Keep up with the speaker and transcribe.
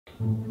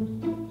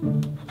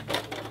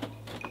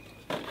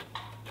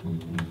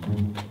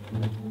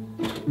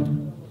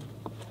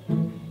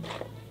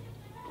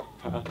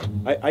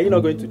Are you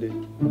not going today?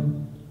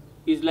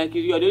 It's like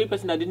you are the only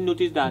person that didn't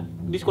notice that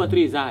this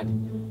country is hard.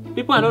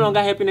 People are no longer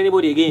helping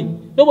anybody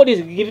again. Nobody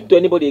is giving to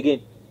anybody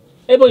again.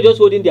 Everybody just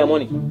holding their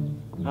money.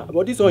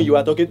 But this one you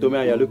are talking to me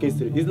and you are looking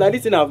straight. It's like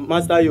this thing I've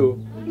mastered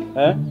you.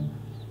 Eh?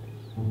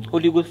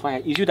 Holy Ghost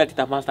fire. It's you that it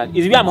have mastered.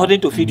 It's me I'm holding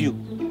to feed you.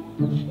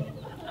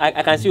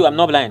 I can see you. I'm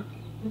not blind.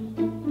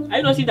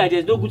 I don't see that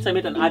there's no good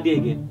Samaritan out there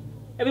again.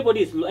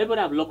 Everybody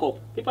have locked up.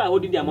 People are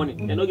holding their money.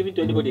 They're not giving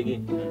to anybody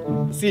again.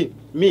 See,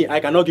 me, I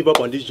cannot give up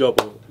on this job.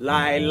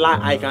 Lie,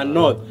 I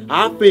cannot.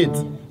 I have faith.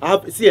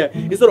 See,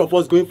 instead of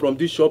us going from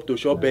this shop to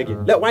shop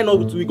begging, why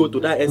not we go to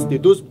that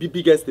estate, those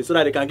big estates, so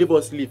that they can give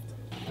us lift?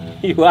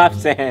 You have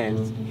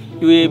sense.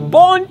 You're a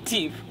born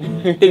thief.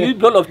 They use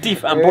blood of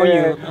thief and born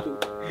you.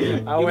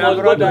 You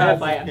must go to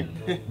hellfire.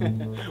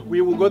 We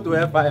will go to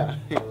hellfire.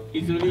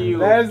 It's really you.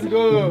 Let's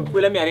go.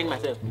 Wait, let me arrange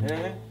myself.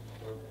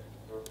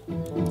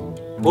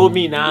 Oh,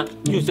 me now.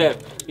 You, sir.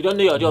 You don't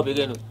know your job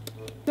again.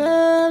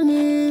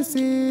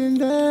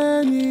 Denilson. I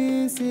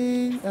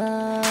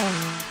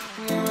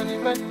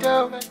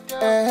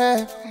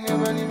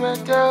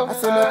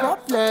said no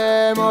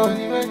problem.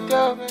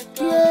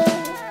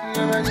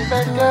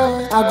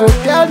 I go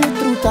tell the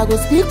truth, I go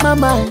speak my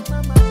mind.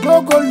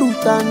 No go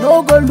loot and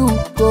no go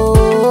loot. Go.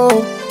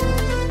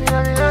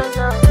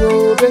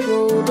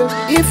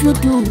 If you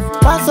do,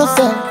 pass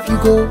yourself, you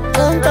go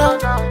enter.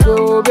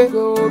 Go.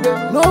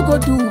 No go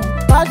do,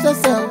 pass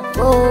yourself.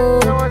 Oh.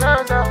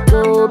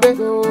 Go.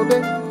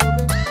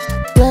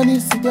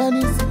 Denilson.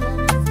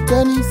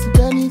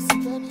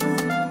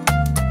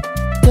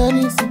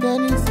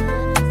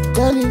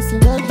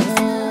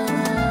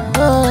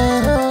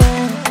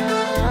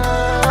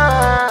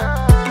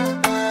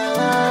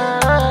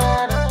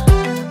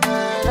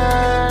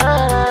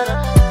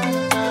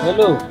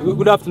 Hello.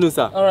 Good afternoon,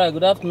 sir. All right,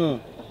 good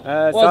afternoon.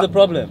 What's sir, the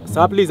problem?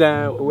 Sir, please,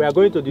 we are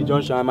going to the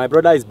junction and my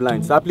brother is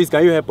blind. Sir, please,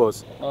 can you help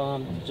us?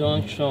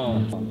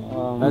 Junction.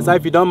 Sir,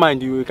 if you don't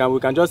mind, we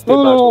can just stay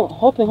back. No,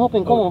 hop in,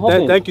 come on, hop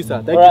in. Thank you,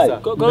 sir. Thank you, sir.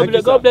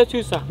 God bless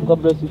you, sir.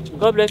 God bless you.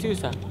 God bless you,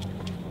 sir.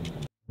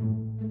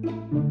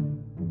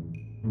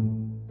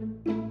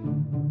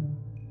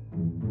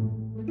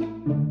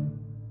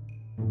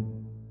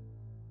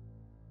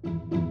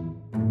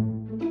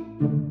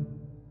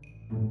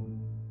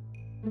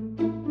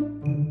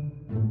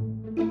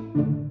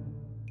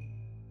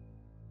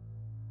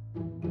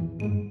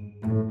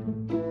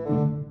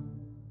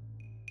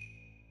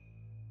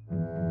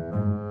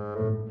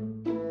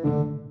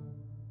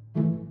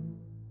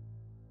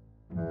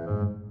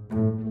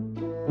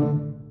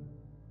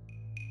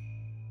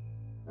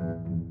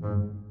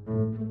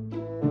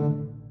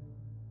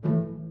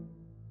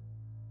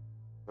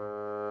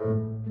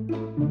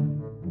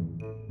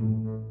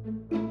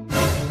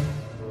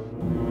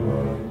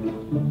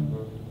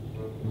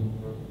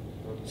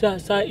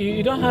 Sir,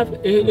 you don't have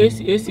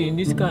AC in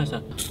this car,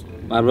 sir.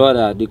 My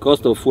brother, the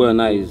cost of fuel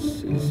now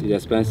is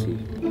expensive.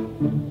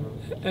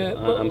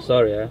 I'm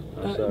sorry,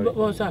 I'm sorry.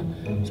 But sir,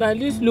 at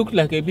least look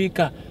like a big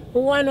car.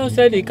 Why not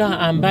sell the car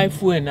and buy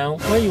fuel now?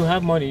 When you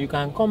have money, you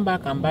can come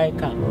back and buy a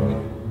car.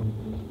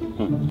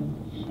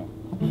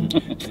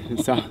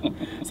 Sir,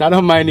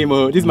 don't mind him.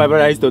 Oh. This my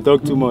brother used to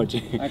talk too much.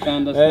 I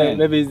can understand.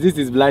 Maybe this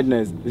is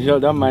blindness.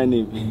 Don't mind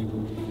him.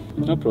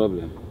 No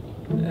problem.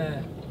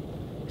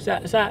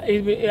 Sir,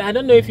 I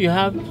don't know if you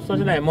have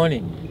something like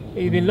money.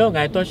 It's been long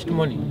I touched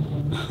money.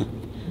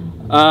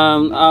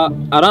 I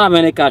don't have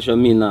any cash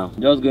on me now.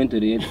 Just going to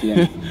the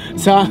ATM.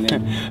 Sir,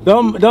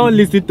 don't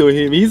listen to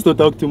him. He used to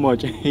talk too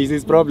much. It's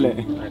his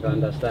problem. I can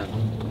understand.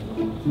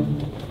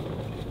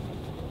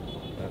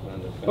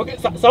 Okay,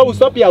 sir, we'll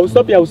stop here. Hey,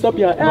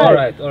 all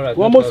right.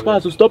 One more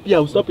spot. We'll stop here.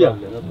 No problem.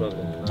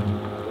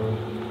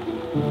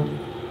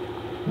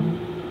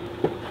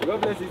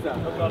 God bless you, sir.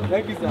 No problem.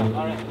 Thank you, sir.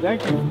 All right.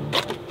 Thank you. No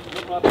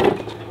problem.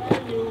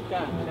 Thank you.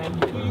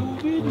 You will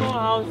build more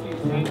houses.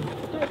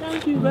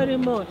 Thank you very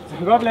much.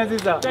 God bless you,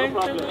 sir. Thank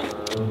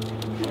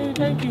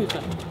you,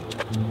 sir.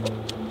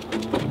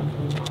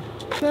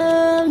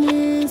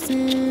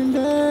 Denilson.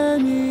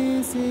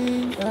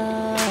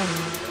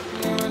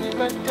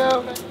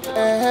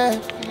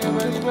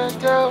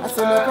 I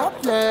said no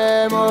problem.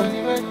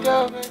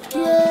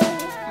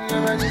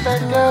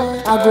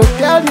 I go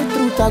tell the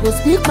truth, I go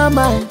speak my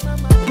mind.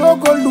 No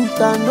go loot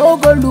and no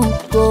go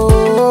loot. Go.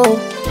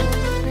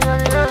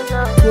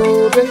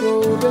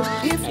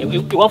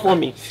 You want for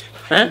me?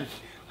 Huh?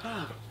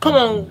 Come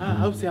on.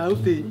 I'll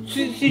say.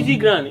 60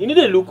 grand. You need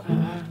a look.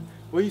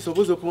 Well, you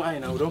supposed to open eye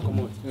now. Don't come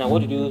out. Now,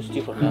 what did you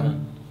steal from that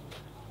man?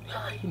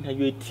 Now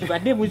you're a thief. I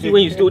never see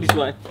when you stole this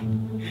one.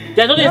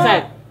 There's nothing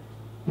inside.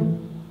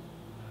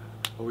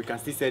 Oh, we can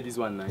still sell this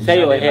one now. Sell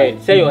your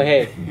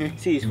head.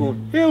 See his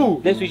phone.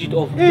 Ew. Let's switch it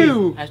off.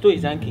 Ew. I stole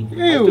his hanky.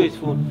 Ew. I stole his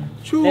phone.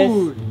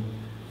 True.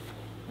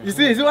 You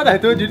see what I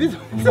told you? This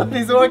one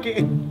is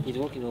working. He's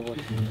working over.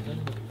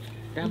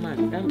 That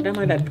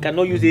man that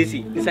cannot use AC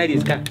inside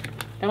his car.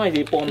 That man is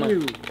a poor man.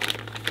 Ew.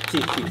 See.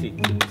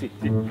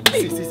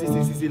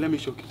 See, let me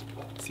shock you.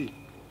 See.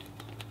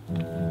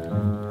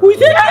 Who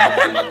is it?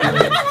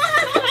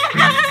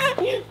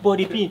 But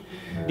the pin.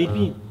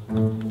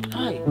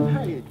 Hi.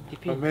 The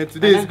pin. Oh, man,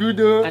 today is good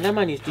though. And that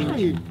man is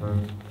stingy.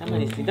 That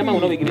man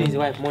will not be giving his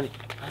wife money.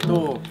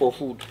 No. For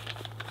food.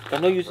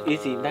 Cannot use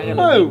AC. That kind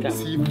Oh, of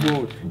see,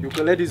 bro. You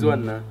collect this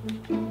one now.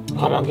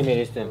 Come on, give me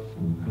this thing.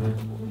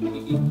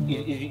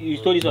 You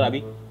stole this one,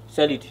 Abi?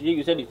 Sell it.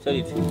 You sell it.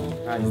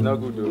 Ah, it's not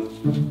good though.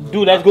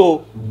 Dude, let's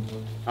go.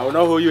 I will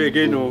not hold you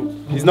again, no.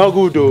 It's not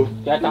good though.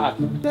 Get out.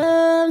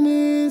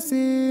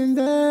 Denilson,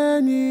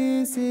 I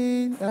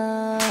say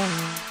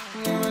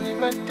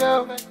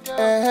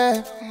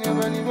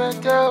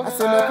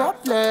no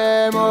problem,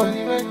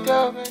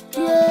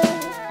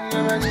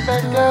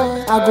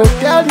 I go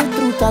tell the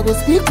truth, I go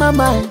speak my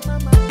mind.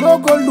 No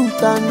go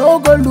loot and no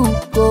go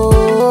loot, go.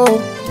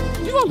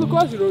 You want to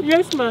cross the road?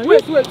 Yes, man.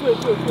 Wait. Wait.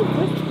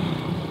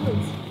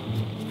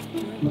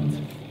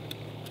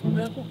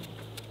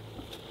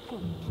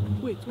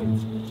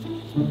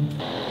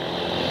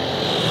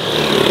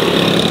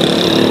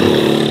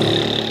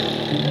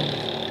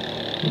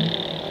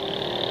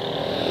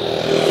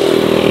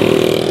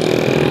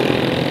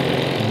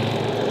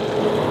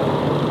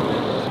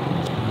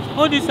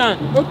 Hold this hand.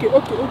 Okay.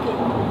 Come,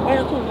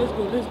 let's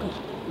go.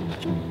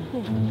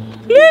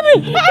 Leave me!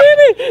 You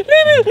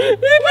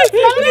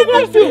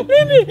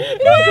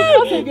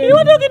want to kidnap me? You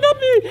want to kidnap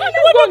me? Let's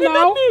go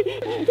now.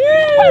 Hey,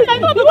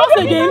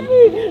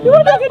 you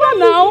want to kidnap him?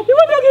 No. You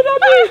want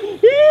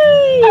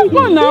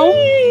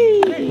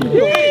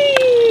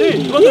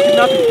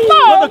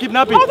to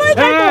kidnap him? I was trying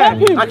to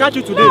help him. I catch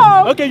you today.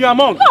 No. Okay, you are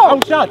monk. No. I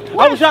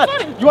will shout.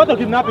 You want to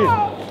kidnap him? You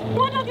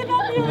want to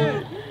kidnap me?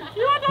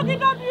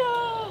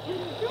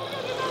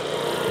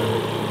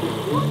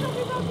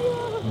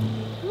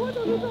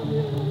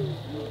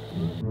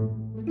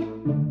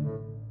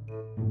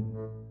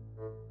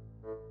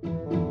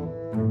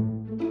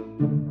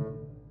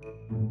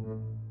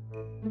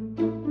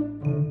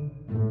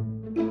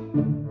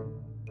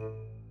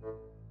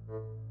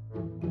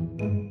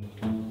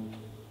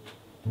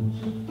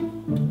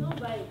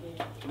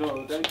 No,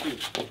 thank you.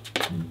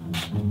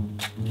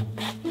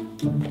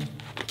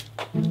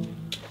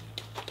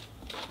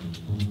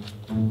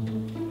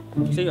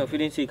 You say you're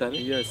feeling sick, Abi?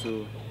 Yes,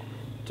 so.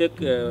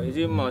 Take, is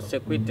it more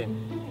secreting?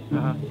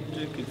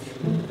 Drink it.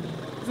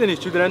 Isn't it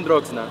children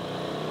drugs now?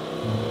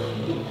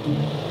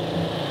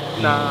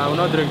 Nah, I will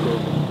not drink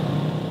though.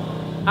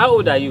 How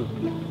old are you?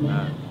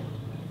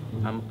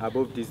 I'm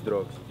above these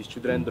drugs. It's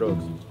children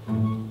drugs.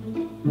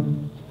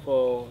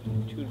 For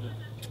children.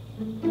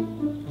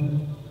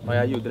 Why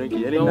are you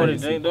drinking? Don't worry,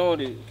 don't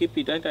worry. Keep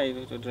it. Don't try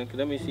to drink.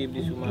 Let me see if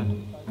this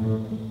woman.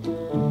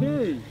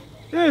 Hey!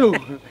 Ew!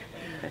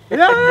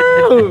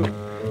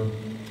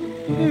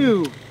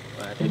 Ew!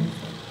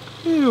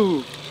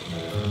 Ew!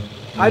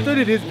 I told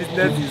you this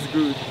business is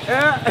good.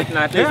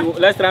 Nah,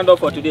 let's round up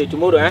for today.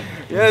 Tomorrow, eh?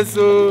 Yes,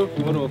 so.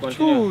 Tomorrow we'll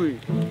continue.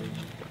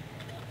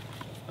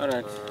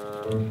 Alright.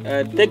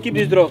 Keep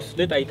these drugs.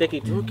 Later I take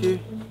it. Okay.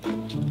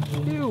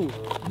 Ew!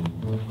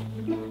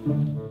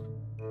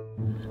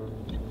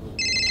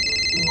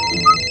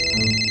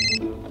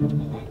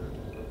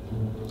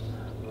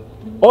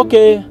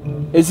 Okay,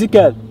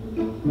 Ezekiel.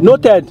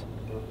 Noted.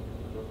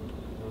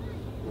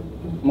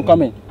 I'm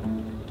coming.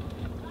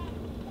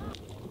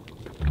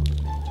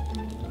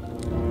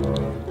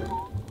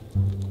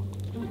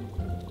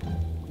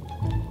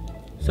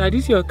 So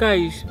this your car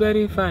is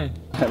very fine.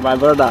 My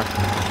brother.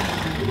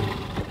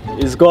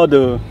 It's God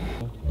though.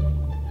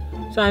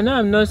 So I know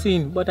I'm not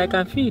seeing, but I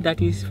can feel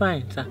that it's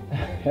fine, sir.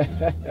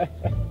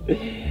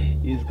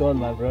 It's God,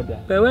 my brother.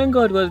 But when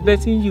God was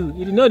blessing you,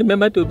 He did not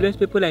remember to bless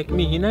people like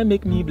me. He now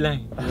make me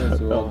blind.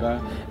 Yes, okay.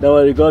 Don't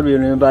worry, God will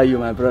remember you,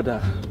 my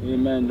brother.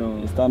 Amen. No.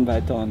 It's turn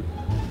by turn.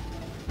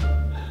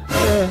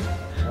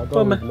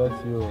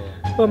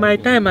 For my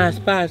time has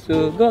passed,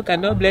 so God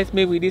cannot bless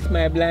me with this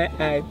my blind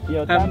eye.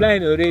 I'm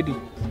blind already.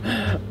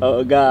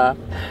 Oh God,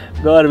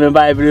 God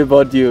remember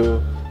everybody.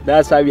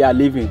 That's why we are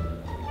living.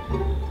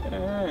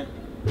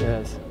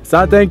 Yes.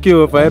 Sir, thank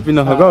you for helping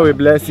us. God will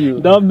bless you.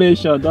 Don't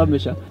mention.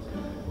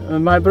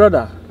 My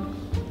brother,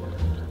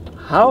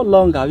 how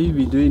long have you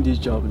been doing this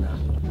job now?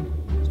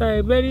 So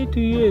I buried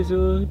 2 years,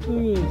 2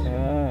 years.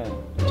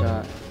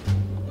 Child.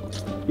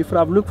 If you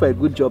have looked for a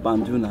good job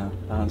and do now,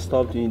 and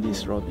stop doing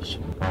this rubbish.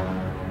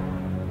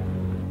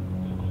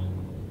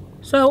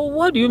 So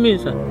what do you mean,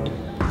 sir?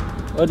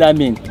 What do I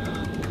mean?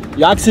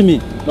 You asking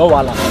me? No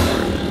wala.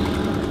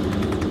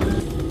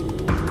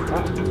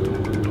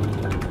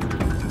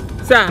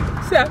 Sir,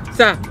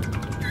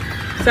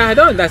 I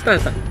don't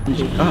understand, sir.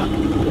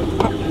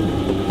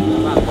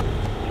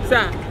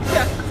 Sir.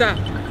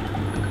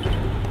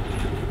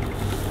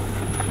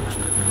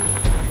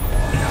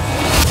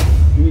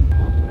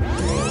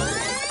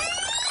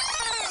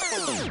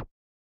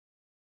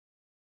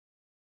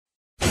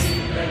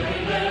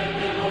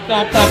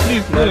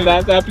 Please.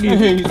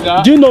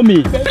 Do you know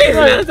me?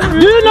 Please, Do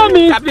you know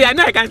me? please, I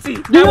know I can see.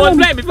 You I was know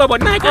blind before,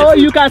 but now I can Oh,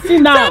 see. you can see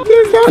now.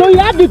 So you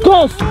have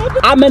because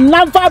I'm a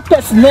naval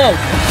personnel.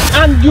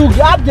 And you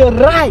have the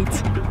right,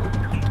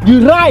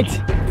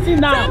 see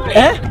now,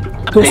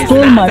 to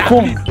steal my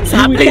phone.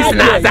 Sir, please,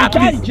 nah, sir,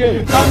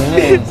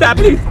 please. Sir,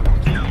 please.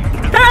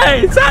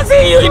 Hey, sir,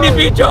 see you in the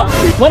picture.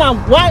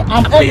 Why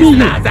I'm helping you?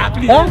 Sir,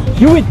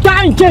 please. You will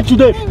die in jail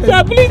today.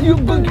 Sir, please.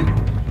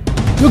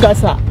 You guys,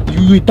 sir,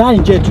 you will die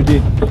in jail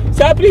today.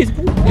 Sir, please.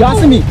 You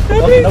asking me?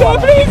 Sir, please, sir,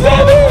 please, sir,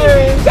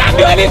 please. Sir,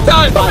 you only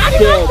told. I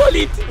didn't pull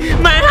it.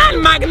 My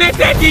hand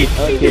magneted it.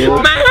 Okay.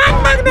 My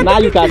hand magneted it. Now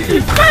you can see.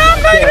 My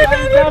hand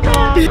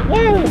magneted it.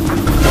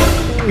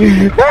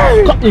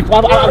 Come, if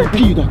I'll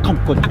kill you, come.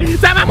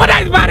 Sir, my mother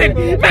is married.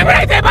 My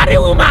mother is a married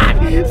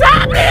woman.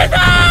 Sir, please,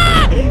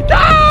 no.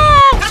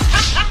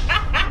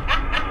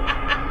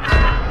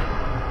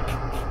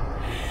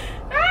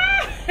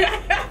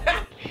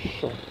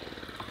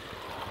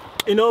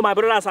 You know, my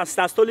brothers and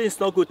sisters, stealing is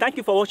not good. Thank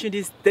you for watching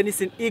this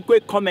Denilson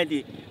Igwe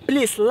Comedy.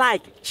 Please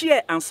like,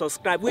 share, and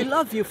subscribe. We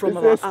love you from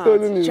our hearts.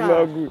 Stealing is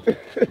not good.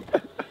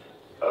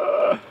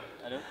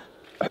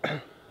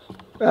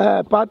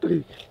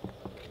 Patrick.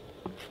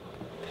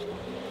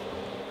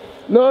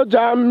 No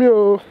jam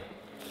you.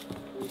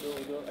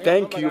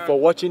 Thank you for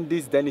watching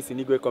this Denilson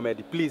Igwe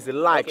Comedy. Please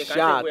like,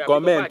 share,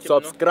 comment,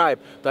 subscribe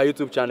to our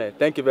YouTube channel.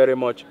 Thank you very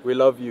much. We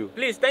love you.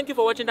 Please, thank you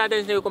for watching that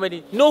Denilson Igwe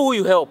Comedy. Know who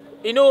you help.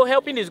 You know,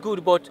 helping is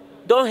good, but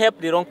don't help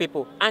the wrong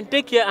people. And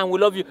take care, and we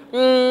love you.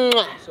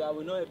 So I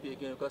will not help you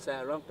again because I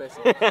am a wrong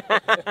person.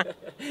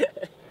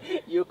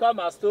 You come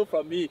and steal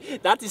from me.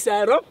 That is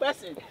a wrong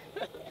person.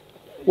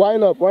 Why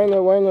not?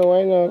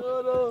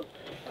 No.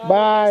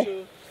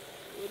 Bye.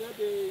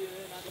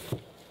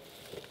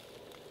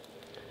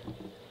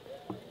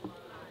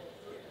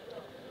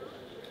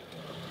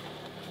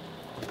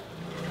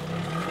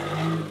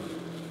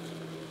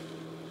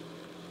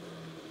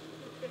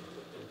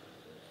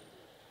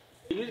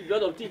 Use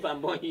blood of thief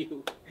and burn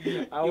you.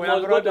 You And we must are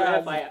go to brothers.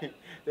 hellfire.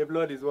 The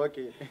blood is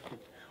working.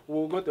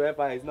 We'll go to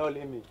hellfire. It's not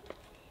only me.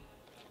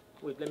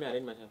 Wait, let me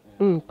arrange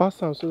myself. Pass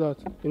them so that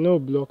you know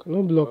block.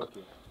 No block.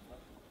 Okay.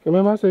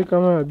 Remember say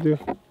camera there.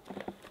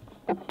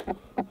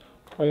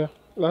 Oh yeah.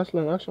 Last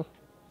line action.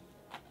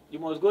 You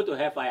must go to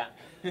hellfire.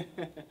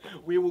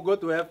 We will go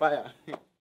to hellfire.